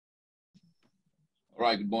All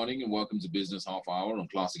right, good morning and welcome to Business Half Hour on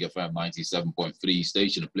Classic FM 97.3,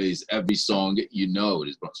 station that plays every song you know. It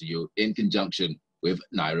is brought to you in conjunction with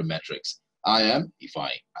Nairametrics. I am Ifai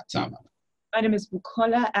Atama. My name is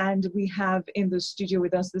Bukola, and we have in the studio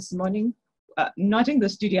with us this morning, not in the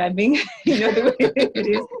studio, I mean, you know the way it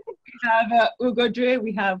is. We have Ugodre,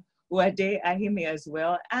 we have Wade Ahime as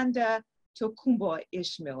well, and Tokunboh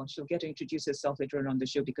Ishmael. She'll get to introduce herself later on the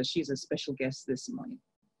show because she's a special guest this morning.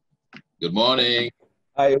 Good morning.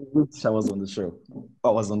 I wish I was on the show. I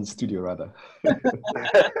was on the studio, rather.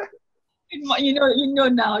 You know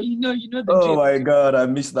now. You know the Oh gist. my God, I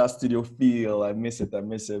miss that studio feel. I miss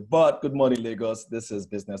it. But good morning, Lagos. This is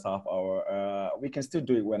Business Half Hour. We can still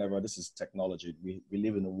do it whenever. This is technology. We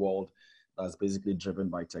live in a world that's basically driven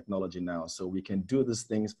by technology now. So we can do these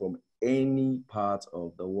things from any part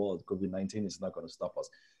of the world. COVID-19 is not going to stop us.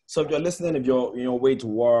 So if you're listening, if you're on your way to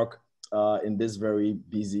work, in this very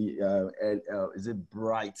busy, is it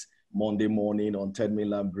bright Monday morning on 10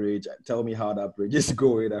 Mainland Bridge? Tell me how that bridge is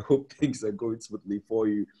going. I hope things are going smoothly for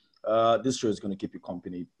you. This show is going to keep you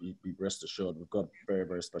company. Be rest assured. We've got a very,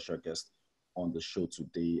 very special guest on the show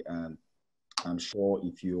today. And I'm sure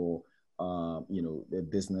if you're, a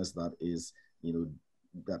business that is,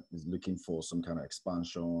 that is looking for some kind of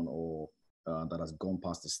expansion or that has gone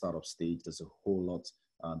past the startup stage, there's a whole lot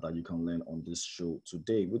that you can learn on this show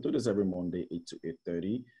today. We do this every Monday, 8 to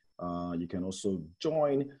 8:30. You can also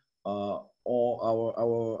join all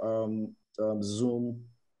our Zoom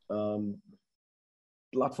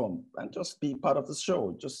platform and just be part of the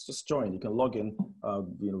show. Just join. You can log in,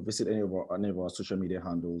 visit any of our social media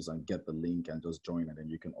handles and get the link and just join. And then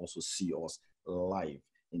you can also see us live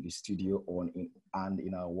in the studio and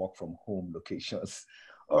in our work from home locations.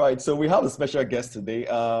 All right, so we have a special guest today.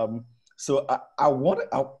 So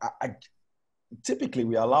I typically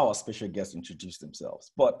we allow our special guests to introduce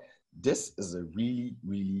themselves, but this is a really,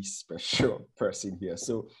 really special person here.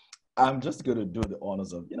 So I'm just going to do the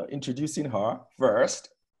honors of, introducing her first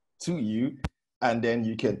to you, and then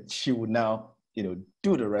she will now,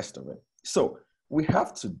 do the rest of it. So we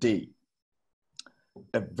have today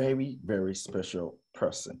a very, very special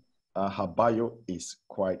person. Her bio is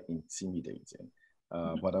quite intimidating.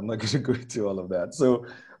 But I'm not going to go into all of that. So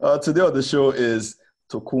today on the show is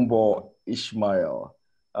Tokunboh Ishmael.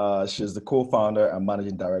 She's the co-founder and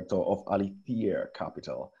managing director of Alitheia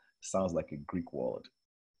Capital. Sounds like a Greek word,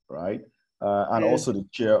 right? And also the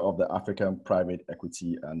chair of the African Private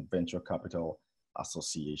Equity and Venture Capital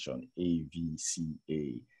Association,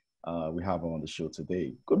 AVCA. We have her on the show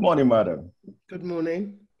today. Good morning, madam. Good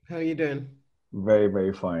morning. How are you doing? Very,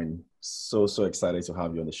 very fine. So excited to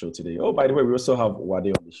have you on the show today. Oh, by the way, we also have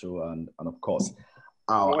Wade on the show and of course,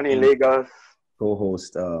 our morning, Lagos.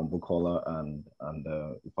 Co-host Bukola and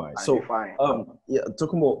Ifai. So, fine.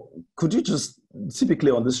 Tokunboh, could you just, typically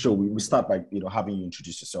on this show, we start by having you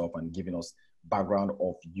introduce yourself and giving us background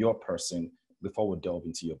of your person before we delve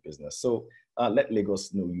into your business. So let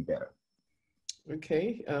Lagos know you better.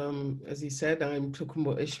 Okay. As you said, I'm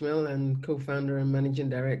Tokunboh Ishmael and co-founder and managing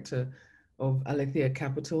director of Alitheia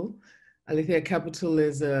Capital. Alitheia Capital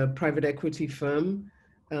is a private equity firm,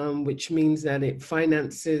 which means that it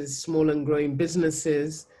finances small and growing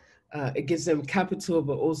businesses. It gives them capital,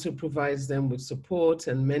 but also provides them with support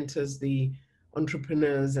and mentors the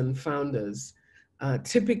entrepreneurs and founders.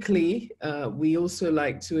 Typically, we also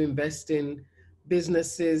like to invest in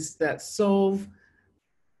businesses that solve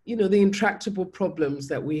the intractable problems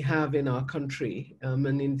that we have in our country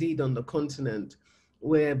and indeed on the continent.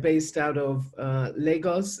 We're based out of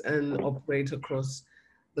Lagos and operate across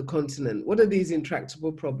the continent. What are these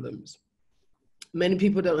intractable problems? Many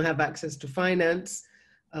people don't have access to finance.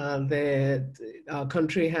 Our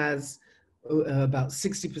country has about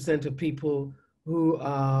 60% of people who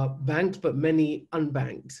are banked, but many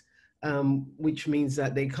unbanked, which means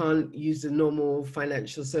that they can't use the normal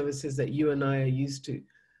financial services that you and I are used to.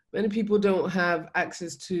 Many people don't have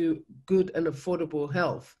access to good and affordable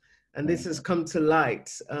health. And this has come to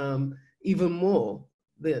light even more.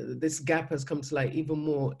 This gap has come to light even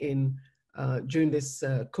more during this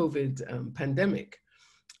COVID pandemic.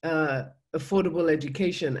 Affordable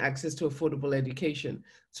education, access to affordable education.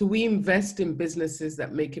 So we invest in businesses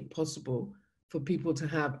that make it possible for people to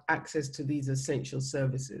have access to these essential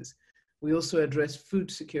services. We also address food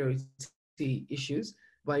security issues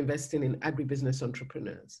by investing in agribusiness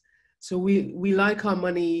entrepreneurs. So we like our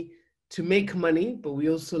money to make money, but we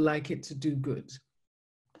also like it to do good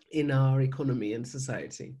in our economy and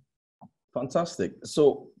society. Fantastic.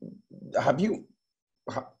 So have you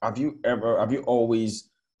always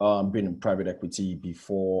been in private equity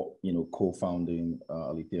before, co-founding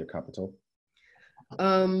Alitheia Capital?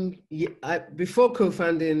 Yeah, before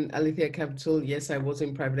co-founding Alitheia Capital, yes, I was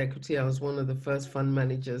in private equity. I was one of the first fund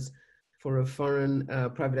managers for a foreign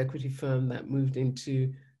private equity firm that moved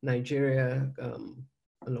into Nigeria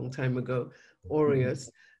a long time ago, Aureus.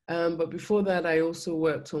 But before that, I also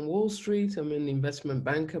worked on Wall Street. I'm an investment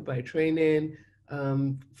banker by training,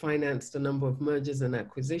 financed a number of mergers and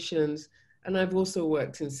acquisitions. And I've also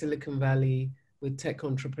worked in Silicon Valley with tech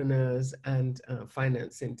entrepreneurs and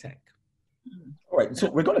finance in tech. All right, so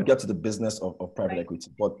we're going to get to the business of private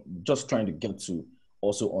equity, but just trying to get to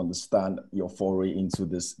also understand your foray into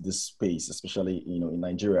this space, especially in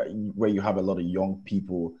Nigeria, where you have a lot of young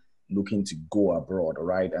people looking to go abroad,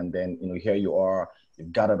 right? And then here you are,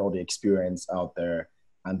 you've gathered all the experience out there,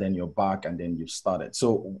 and then you're back, and then you've started.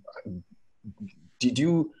 So, did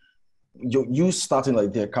you starting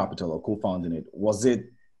Alitheia Capital or co-founding it? Was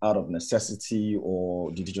it out of necessity, or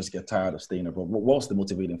did you just get tired of staying abroad? What was the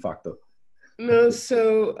motivating factor? No,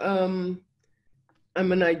 so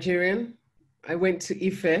I'm a Nigerian. I went to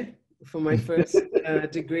Ife for my first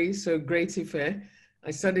degree, so Great Ife.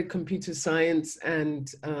 I studied computer science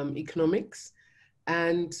and economics,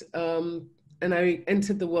 and I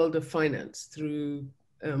entered the world of finance through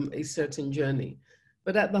a certain journey.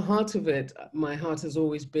 But at the heart of it, my heart has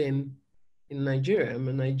always been in Nigeria. I'm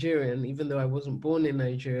a Nigerian, even though I wasn't born in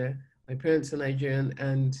Nigeria. My parents are Nigerian,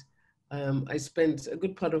 and I spent a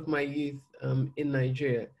good part of my youth in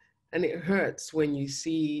Nigeria. And it hurts when you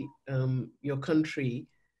see your country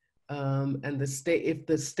and the state, if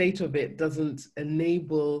the state of it doesn't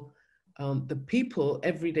enable the people,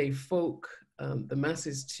 everyday folk, the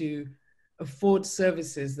masses, to afford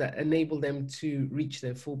services that enable them to reach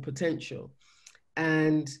their full potential.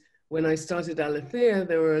 And when I started Alitheia,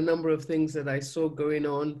 there were a number of things that I saw going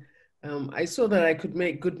on. I saw that I could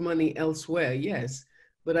make good money elsewhere, yes,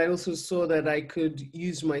 but I also saw that I could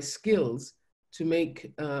use my skills to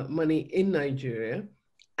make money in Nigeria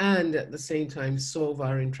and at the same time solve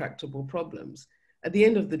our intractable problems. At the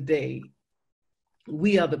end of the day,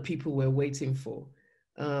 we are the people we're waiting for.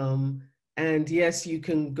 And yes, you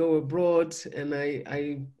can go abroad, and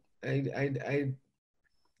I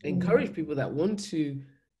encourage people that want to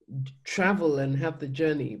travel and have the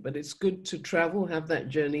journey, but it's good to travel, have that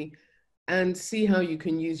journey, and see how you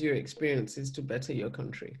can use your experiences to better your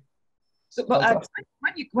country. So, but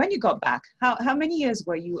when you got back, how many years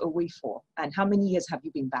were you away for, and how many years have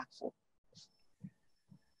you been back for?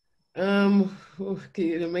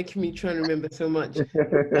 Okay, you're making me try to remember so much.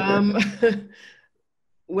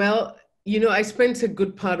 Well, I spent a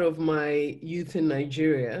good part of my youth in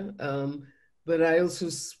Nigeria, but I also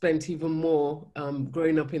spent even more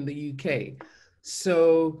growing up in the UK.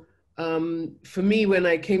 So for me, when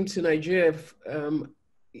I came to Nigeria,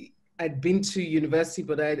 I'd been to university,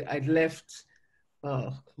 but I'd left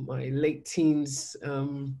my late teens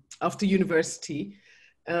after university.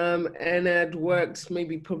 And I'd worked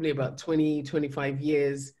probably about 20, 25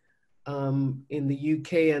 years in the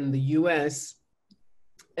UK and the US.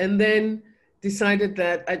 And then decided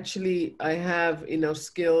that actually I have enough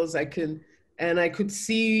skills, I could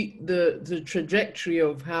see the trajectory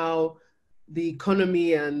of how the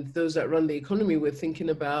economy and those that run the economy were thinking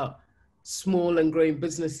about small and growing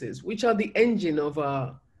businesses, which are the engine of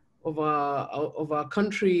our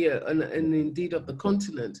country and indeed of the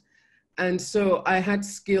continent. And so I had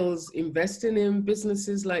skills investing in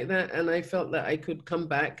businesses like that, and I felt that I could come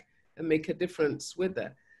back and make a difference with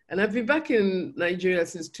that. And I've been back in Nigeria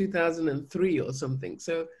since 2003 or something.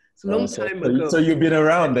 So it's a long time ago. So you've been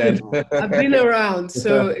around then. I've been around.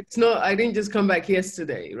 So it's not, I didn't just come back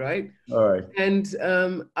yesterday, right? All right. And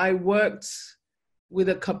I worked with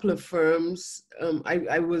a couple of firms.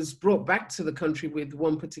 I was brought back to the country with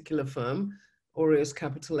one particular firm, Alitheia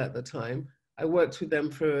Capital at the time. I worked with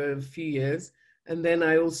them for a few years. And then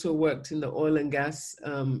I also worked in the oil and gas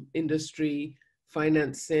industry,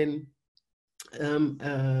 financing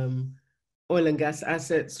oil and gas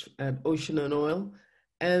assets at Ocean and Oil.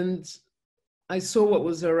 And I saw what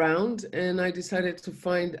was around, and I decided to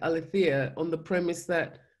find Alitheia on the premise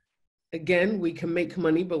that, again, we can make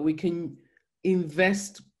money, but we can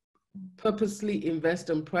purposely invest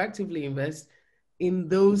and proactively invest in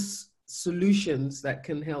those solutions that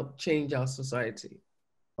can help change our society.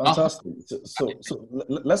 Fantastic. So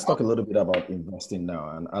let's talk a little bit about investing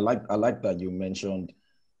now. And I like that you mentioned,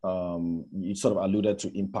 you sort of alluded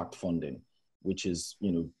to impact funding, which is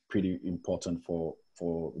pretty important for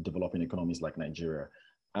developing economies like Nigeria.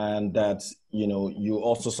 And that you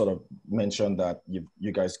also sort of mentioned that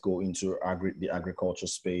you guys go into the agriculture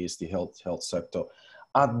space, the health sector.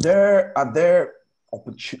 Are there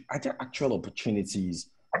actual opportunities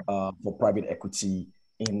for private equity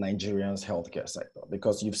in Nigeria's healthcare sector?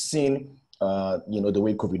 Because you've seen, the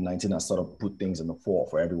way COVID-19 has sort of put things in the fore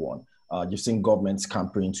for everyone. You've seen governments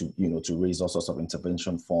campaigning to raise all sorts of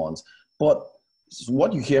intervention funds. But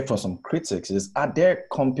what you hear from some critics is, are there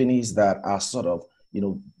companies that are sort of,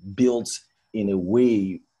 built in a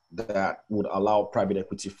way that would allow private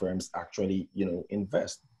equity firms actually,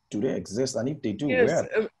 invest? Do they exist? And if they do, yes,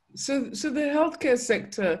 where? So the healthcare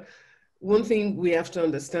sector, one thing we have to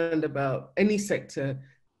understand about any sector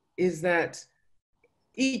is that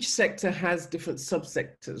each sector has different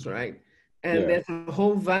subsectors, right? And there's a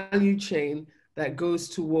whole value chain that goes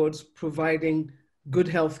towards providing good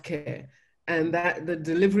healthcare. And that the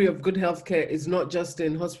delivery of good healthcare is not just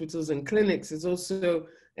in hospitals and clinics, it also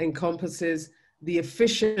encompasses the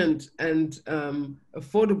efficient and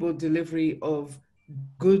affordable delivery of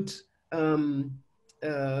good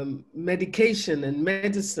medication and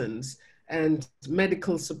medicines and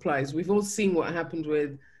medical supplies. We've all seen what happened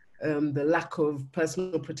with the lack of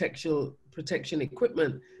personal protection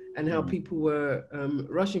equipment and how people were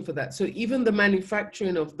rushing for that. So even the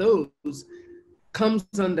manufacturing of those comes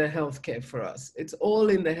under healthcare for us. It's all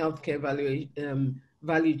in the healthcare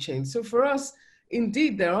value chain. So for us,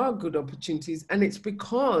 indeed, there are good opportunities, and it's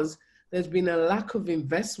because there's been a lack of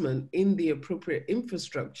investment in the appropriate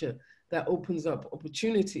infrastructure that opens up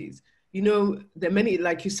opportunities. There are many,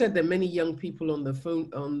 like you said, there are many young people on the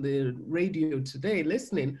phone, on the radio today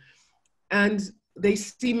listening, and they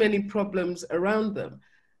see many problems around them.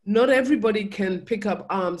 Not everybody can pick up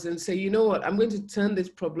arms and say, you know what, I'm going to turn this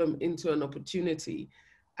problem into an opportunity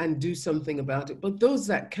and do something about it. But those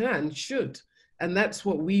that can, should. And that's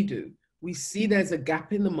what we do. We see there's a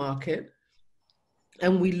gap in the market,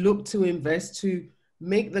 and we look to invest to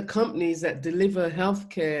make the companies that deliver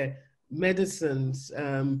healthcare, medicines,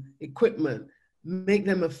 equipment, make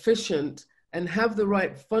them efficient and have the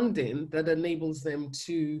right funding that enables them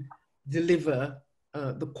to deliver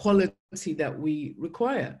the quality that we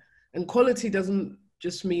require. And quality doesn't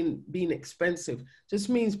just mean being expensive, just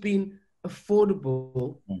means being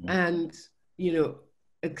affordable and,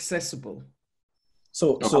 accessible.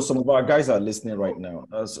 So some of our guys are listening right now.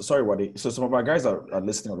 Sorry, Wadi. So some of our guys are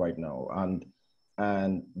listening right now,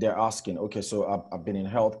 and they're asking, okay, so I've been in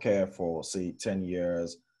healthcare for, say, 10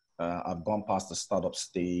 years. I've gone past the startup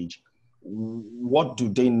stage. What do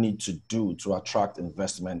they need to do to attract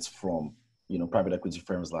investments from, private equity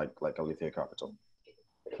firms like Alitheia Capital?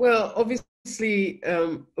 Well, obviously,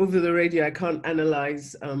 over the radio, I can't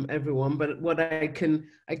analyze everyone, but what I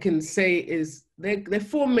can say is there are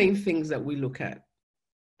four main things that we look at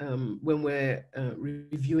when we're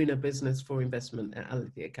reviewing a business for investment at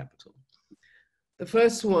Alitheia Capital. The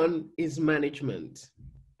first one is management.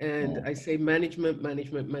 And I say management.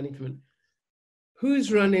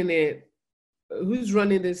 Who's running it? Who's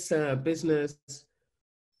running this business?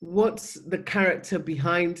 What's the character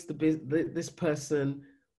behind this person?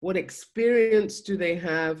 What experience do they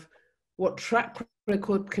have? What track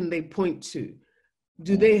record can they point to?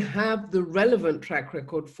 Do they have the relevant track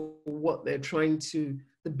record for what they're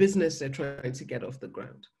the business they're trying to get off the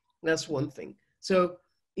ground? That's one thing. So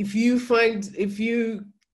if you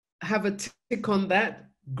have a tick on that,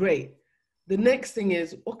 great. The next thing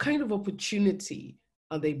is, what kind of opportunity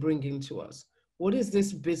are they bringing to us? What is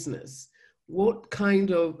this business? What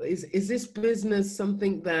kind of, is this business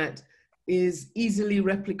something that is easily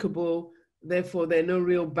replicable? Therefore, there are no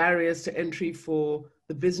real barriers to entry for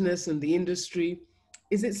the business and the industry.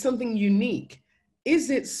 Is it something unique? Is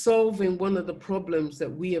it solving one of the problems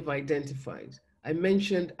that we have identified? I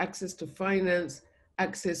mentioned access to finance,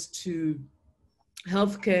 access to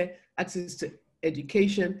healthcare, access to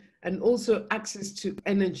education, and also access to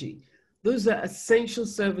energy. Those are essential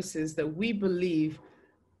services that we believe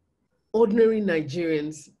ordinary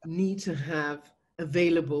Nigerians need to have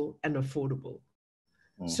available and affordable.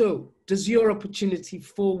 So does your opportunity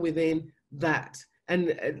fall within that?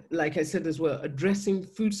 And like I said as well, addressing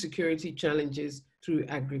food security challenges through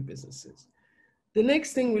agribusinesses. The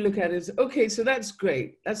next thing we look at is, okay, so that's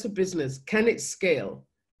great. That's a business. Can it scale?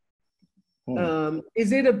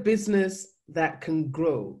 Is it a business that can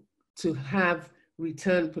grow to have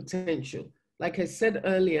return potential? Like I said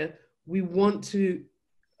earlier, we want to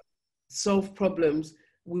solve problems.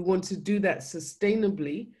 We want to do that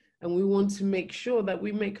sustainably, and we want to make sure that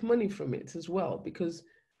we make money from it as well, because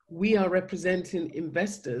we are representing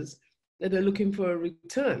investors that are looking for a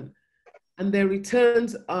return, and their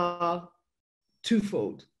returns are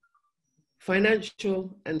twofold: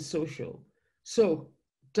 financial and social. So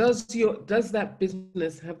does that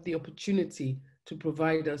business have the opportunity to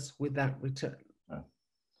provide us with that return?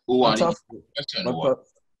 One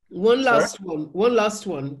last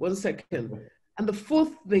one, 1 second. And the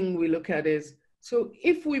fourth thing we look at is, so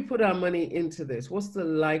if we put our money into this, what's the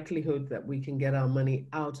likelihood that we can get our money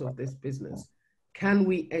out of this business? Can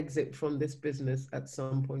we exit from this business at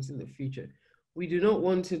some point in the future? We do not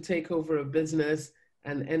want to take over a business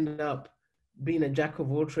and end up being a jack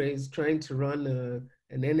of all trades, trying to run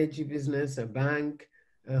an energy business, a bank,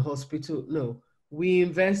 a hospital. No, we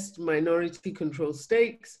invest minority control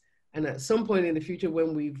stakes. And at some point in the future,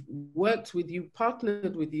 when we've worked with you,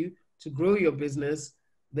 partnered with you to grow your business,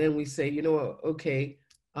 then we say, you know what, okay,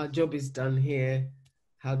 our job is done here.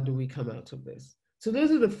 How do we come out of this? So those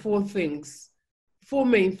are the four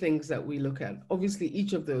main things that we look at. Obviously,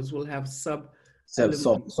 each of those will have sub things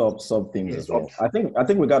as well. I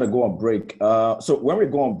think we got to go on break. So when we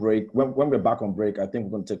go on break, when we're back on break, I think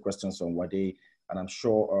we're going to take questions from Wade, and I'm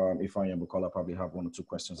sure Ifeanyi and Bukola probably have 1 or 2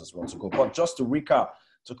 questions as well to go. But just to recap,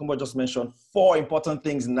 Tokunboh just mentioned 4 important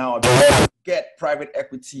things now to get private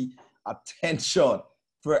equity attention.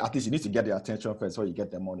 At least you need to get their attention first before you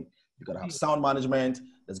get their money. You got to have sound management.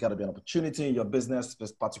 There's got to be an opportunity in your business,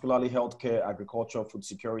 particularly healthcare, agriculture, food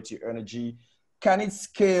security, energy. Can it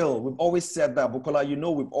scale? We've always said that. Bukola, you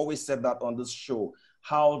know, we've always said that on this show.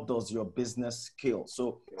 How does your business scale?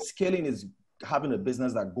 So scaling is having a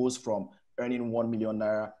business that goes from earning 1 million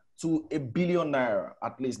naira to 1 billion naira,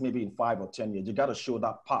 at least maybe in 5 or 10 years. You got to show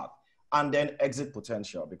that path. And then exit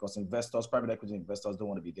potential, because investors, private equity investors don't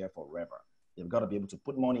want to be there forever. You've got to be able to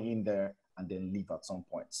put money in there and then leave at some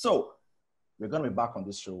point. So we're going to be back on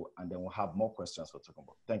this show, and then we'll have more questions for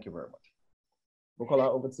Tokunboh. Thank you very much. Bukola,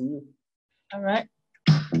 over to you. All right.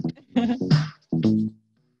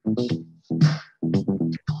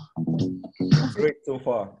 Great so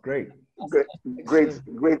far. Great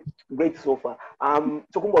so far.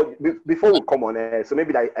 Tokunboh, before we come on air, so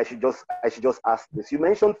maybe I should just ask this. You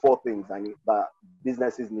mentioned 4 things that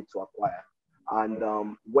businesses need to acquire. And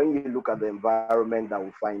when you look at the environment that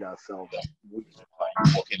we find ourselves, which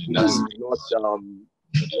is not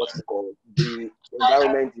what's it called? The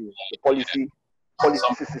environment is the policy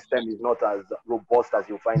system is not as robust as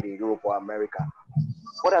you find in Europe or America.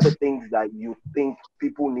 What are the things that you think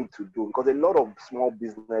people need to do? Because a lot of small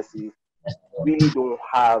businesses really don't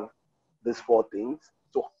have these 4 things.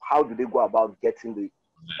 So how do they go about getting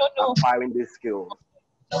acquiring these skills?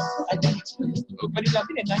 I think but it would have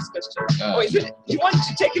been a nice question. Or is it, you want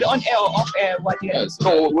to take it on air or off air? What? No,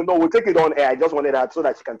 we'll take it on air. I just wanted that so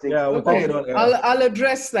that she can take it. We'll take it on air. I'll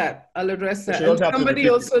address that. And somebody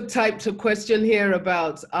also typed a question here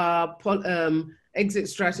about exit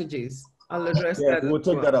strategies. I'll address that. We'll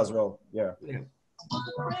take that as well. Yeah. So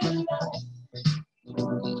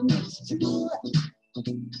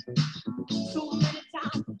many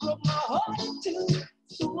times broke my heart too.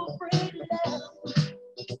 So afraid of love.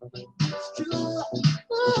 It's true.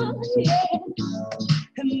 Oh, yeah.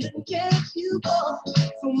 And then can't you go?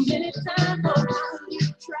 So many times you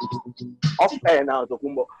try. Off air now,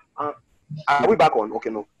 Tokunboh. Are we back on?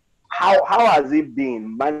 Okay, no. How has it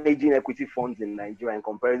been managing equity funds in Nigeria in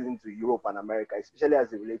comparison to Europe and America, especially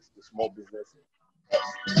as it relates to small businesses?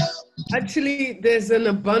 Actually, there's an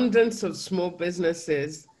abundance of small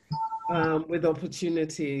businesses with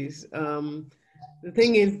opportunities. The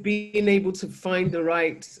thing is being able to find the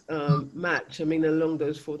right match, along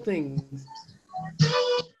those 4 things.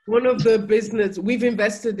 One of the business, we've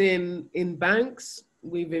invested in banks,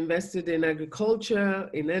 we've invested in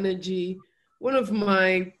agriculture, in energy. One of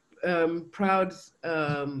my one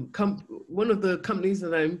of the companies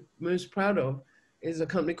that I'm most proud of is a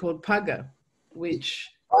company called Paga, which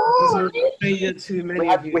is a stranger to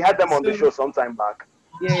many of you. We had them on the show some time back.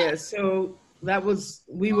 Yeah. So that was,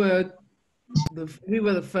 we were the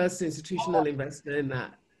first institutional investor in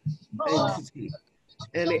that entity.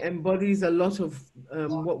 And it embodies a lot of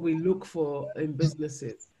what we look for in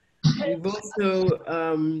businesses. We've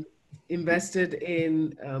also invested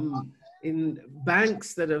in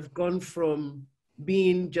banks that have gone from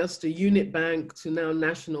being just a unit bank to now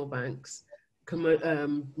national banks,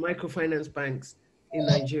 microfinance banks in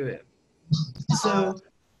Nigeria. So,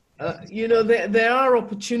 there are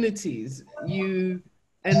opportunities.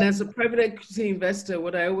 And as a private equity investor,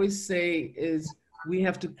 what I always say is we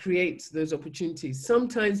have to create those opportunities.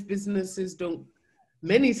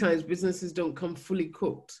 Many times businesses don't come fully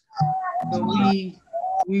cooked, but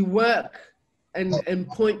we work and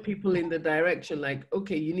point people in the direction like,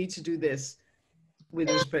 okay, you need to do this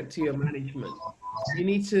with respect to your management. You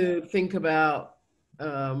need to think about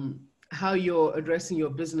how you're addressing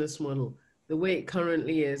your business model. The way it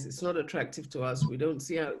currently is, it's not attractive to us. We don't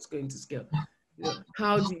see how it's going to scale.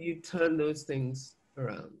 How do you turn those things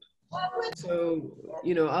around? So,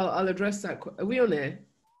 I'll address that. Are we on air?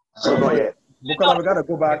 No, not yet. Bukola, we gotta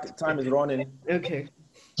go back. Time is running. Okay.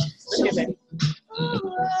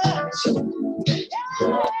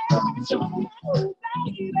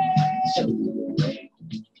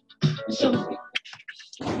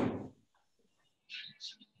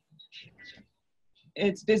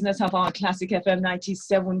 It's Business Half Hour, Classic FM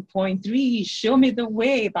 97.3. Show me the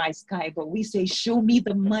way by Sky, but we say, show me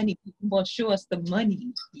the money. Well, show us the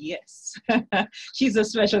money. Yes. She's a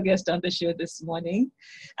special guest on the show this morning.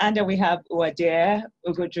 And then we have Uwade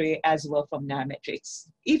Ugodre as well from Nairametrics.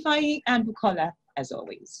 Ifeanyi and Bukola, as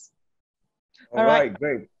always. All right,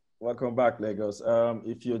 great. Welcome back, Lagos.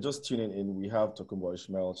 If you're just tuning in, we have Tokunboh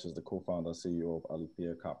Ishmael. She's the co-founder, CEO of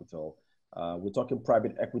Alitheia Capital. We're talking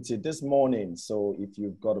private equity this morning. So if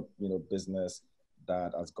you've got a business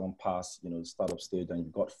that has gone past the startup stage and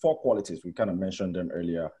you've got 4 qualities, we kind of mentioned them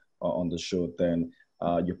earlier on the show, then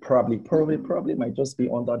you probably might just be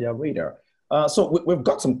under their radar. So we've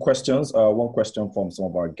got some questions. One question from some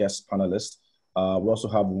of our guest panelists. We also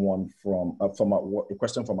have one a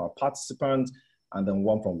question from our participants, and then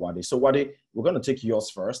one from Wade. So Wade, we're going to take yours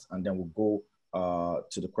first, and then we'll go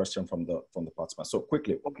to the question from the participants. So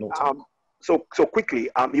quickly. So quickly,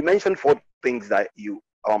 you mentioned 4 things that you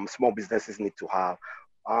small businesses need to have.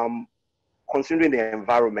 Considering the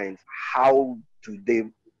environment, how do they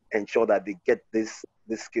ensure that they get these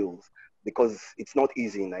skills? Because it's not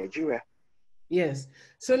easy in Nigeria. Yes.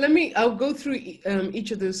 So I'll go through each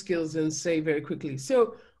of those skills and say very quickly.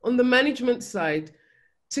 So on the management side,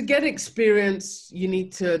 to get experience, you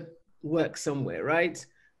need to work somewhere, right?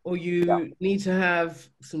 Or you need to have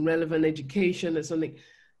some relevant education or something.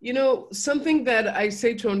 Something that I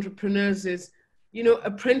say to entrepreneurs is,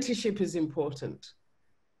 apprenticeship is important.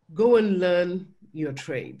 Go and learn your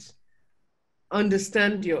trade.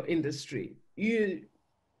 Understand your industry.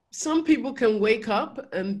 Some people can wake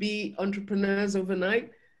up and be entrepreneurs overnight.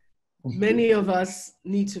 Many of us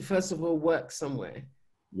need to, first of all, work somewhere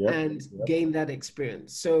and gain that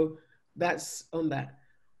experience. So that's on that.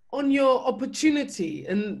 On your opportunity,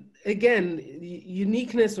 and again, the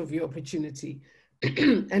uniqueness of your opportunity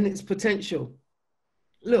and its potential.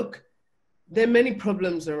 Look, there are many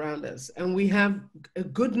problems around us, and we have a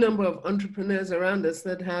good number of entrepreneurs around us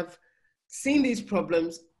that have seen these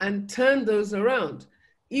problems and turned those around.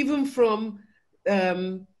 Even from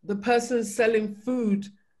the person selling food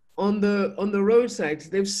on the roadside,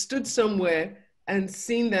 they've stood somewhere and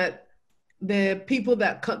seen that there are people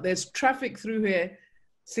there's traffic through here,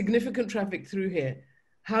 significant traffic through here.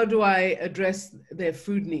 How do I address their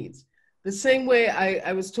food needs? The same way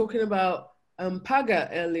I was talking about Paga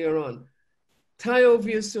earlier on. Tayo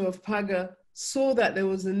Vioso of Paga saw that there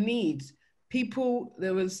was a need.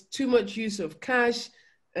 There was too much use of cash.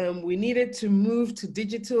 We needed to move to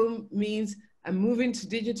digital means, and moving to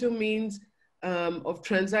digital means of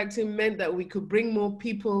transacting meant that we could bring more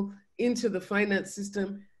people into the finance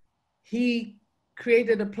system. He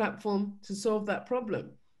created a platform to solve that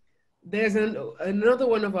problem. There's another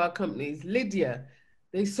one of our companies, Lydia.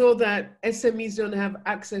 They saw that SMEs don't have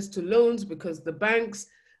access to loans because the banks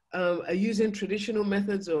are using traditional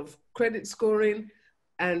methods of credit scoring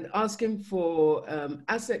and asking for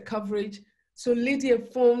asset coverage. So Lydia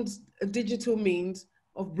formed a digital means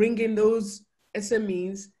of bringing those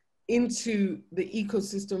SMEs into the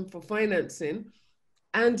ecosystem for financing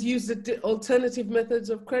and use the alternative methods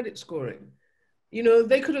of credit scoring.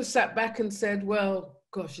 They could have sat back and said, well,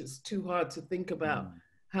 gosh, it's too hard to think about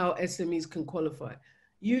how SMEs can qualify.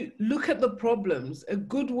 You look at the problems. A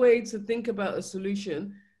good way to think about a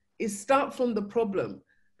solution is start from the problem,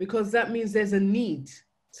 because that means there's a need.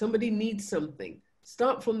 Somebody needs something.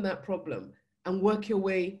 Start from that problem and work your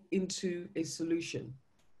way into a solution.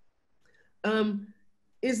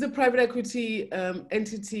 Is the private equity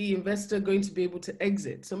entity investor going to be able to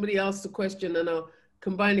exit? Somebody asked the question, and I'll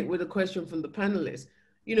combine it with a question from the panelists.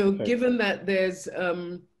 Given that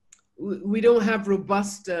we don't have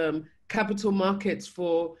robust capital markets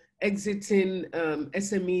for exiting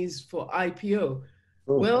SMEs for IPO.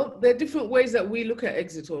 Well, there are different ways that we look at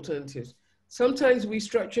exit alternatives. Sometimes we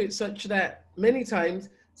structure it many times,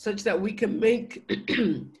 such that we can make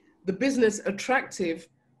the business attractive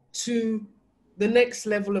to the next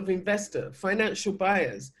level of investor, financial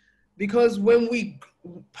buyers. Because when we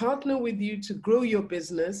partner with you to grow your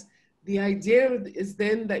business, the idea is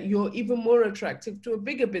then that you're even more attractive to a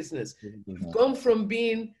bigger business. You've gone from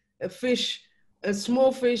being a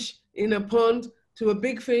small fish in a pond, to a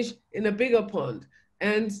big fish in a bigger pond.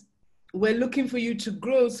 And we're looking for you to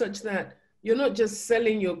grow such that you're not just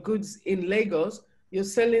selling your goods in Lagos, you're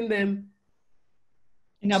selling them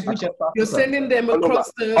in Abuja. You're sending them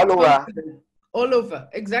across the continent, all over,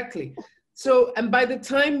 exactly. So, and by the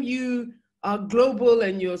time you are global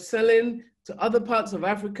and you're selling to other parts of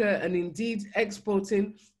Africa and indeed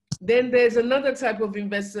exporting, then there's another type of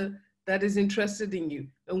investor that is interested in you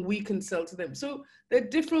and we can sell to them. So there are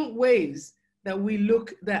different ways that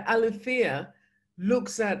that Alitheia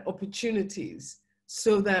looks at opportunities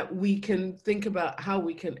so that we can think about how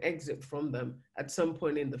we can exit from them at some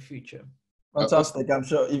point in the future. Fantastic. I'm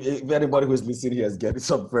sure if anybody who's listening here is getting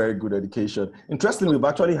some very good education. Interestingly, we've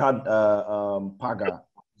actually had Paga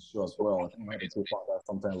show as well. I think we had to Paga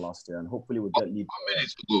sometime last year, and hopefully we'll get lead.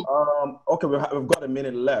 Okay, we've got a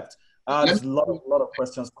minute left. There's a lot of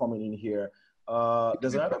questions coming in here.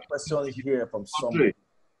 There's another question here from someone.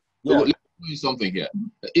 Yeah. Let me tell you something here.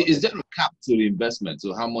 Is there a cap to the investment?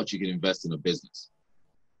 So how much you can invest in a business?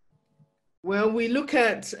 Well, we look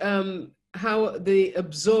at how they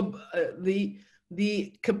absorb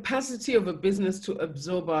the capacity of a business to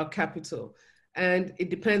absorb our capital. And it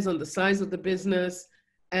depends on the size of the business.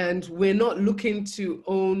 And we're not looking to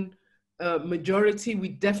own majority. We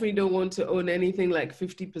definitely don't want to own anything like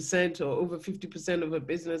 50% or over 50% of a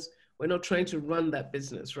business. We're not trying to run that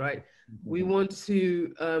business, right? Mm-hmm. We want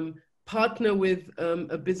to partner with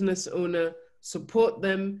a business owner, support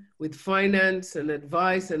them with finance and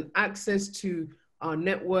advice and access to our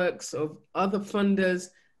networks of other funders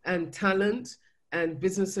and talent and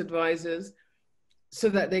business advisors so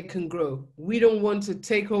that they can grow. We don't want to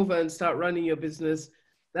take over and start running your business.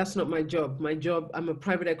 That's not my job. My job, I'm a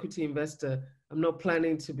private equity investor. I'm not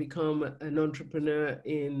planning to become an entrepreneur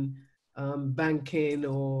in banking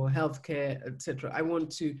or healthcare, etc. I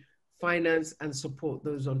want to finance and support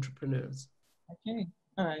those entrepreneurs. Okay,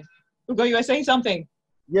 all right. Ugo, you were saying something.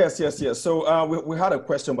 Yes. So we had a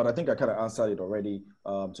question, but I think I kind of answered it already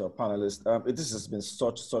to our panelists. This has been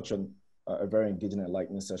such a very engaging and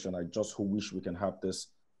enlightening session. I just wish we can have this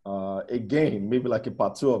again, maybe like a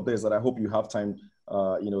part 2 of this, that I hope you have time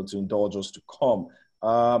to indulge us to come.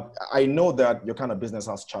 I know that your kind of business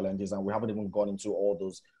has challenges, and we haven't even gone into all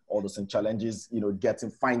those challenges,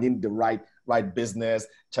 finding the right business,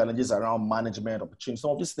 challenges around management, opportunities,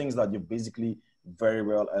 all these things that you've basically very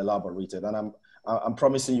well elaborated. And I'm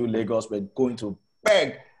promising you, Lagos, we're going to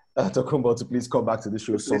beg Tokunboh to please come back to the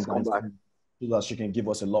show sometime so that she can give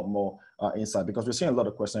us a lot more insight, because we're seeing a lot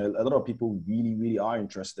of questions. A lot of people really are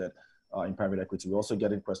interested in private equity. We're also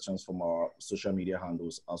getting questions from our social media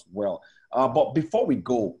handles as well. But before we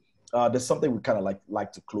go, there's something we kind of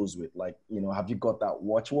like to close with. Like, have you got that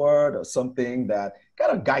watchword or something that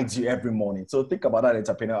kind of guides you every morning? So think about that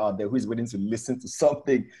entrepreneur out there who is willing to listen to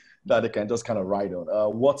something that they can just kind of ride on.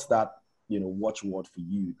 What's that, watchword for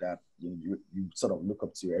you that you sort of look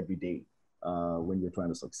up to every day when you're trying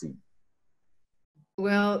to succeed?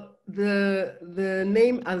 Well, the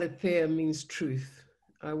name Alitheia means truth.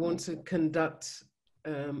 I want to conduct,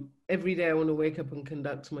 every day I want to wake up and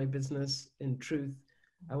conduct my business in truth.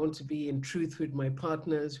 I want to be in truth with my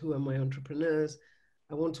partners who are my entrepreneurs.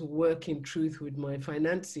 I want to work in truth with my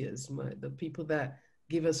financiers, the people that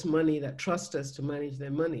give us money, that trust us to manage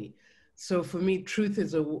their money. So for me, truth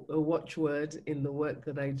is a watchword in the work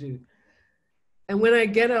that I do. And when I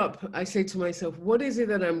get up, I say to myself, what is it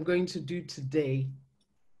that I'm going to do today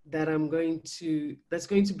that's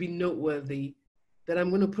going to be noteworthy, that I'm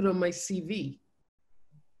going to put on my CV?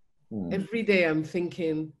 Every day I'm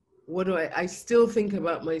thinking, I still think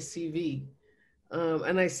about my CV.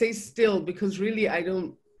 And I say still because really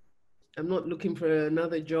I'm not looking for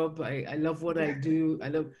another job. I love what I do.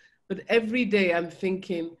 But every day I'm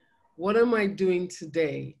thinking, what am I doing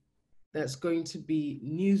today that's going to be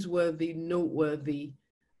newsworthy, noteworthy,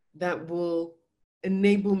 that will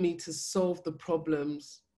enable me to solve the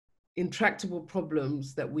problems, intractable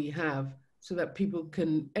problems that we have, so that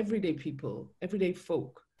everyday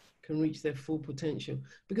folk can reach their full potential.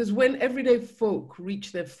 Because when everyday folk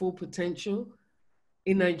reach their full potential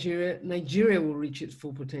in Nigeria will reach its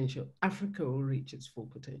full potential. Africa will reach its full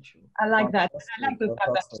potential. I like that. I like the fact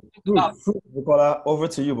that truth, Bukola, over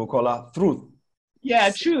to you, Bukola. Truth. Yeah,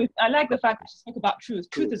 truth. I like the fact that you spoke about truth.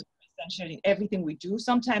 Truth is essential in everything we do,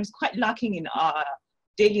 sometimes quite lacking in our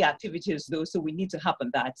daily activities though, so we need to have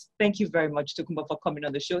that. Thank you very much, Tokunboh, for coming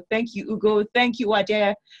on the show. Thank you, Ugo. Thank you,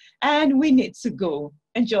 Adair. And we need to go.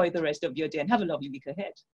 Enjoy the rest of your day and have a lovely week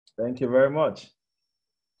ahead. Thank you very much.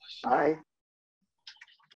 Bye.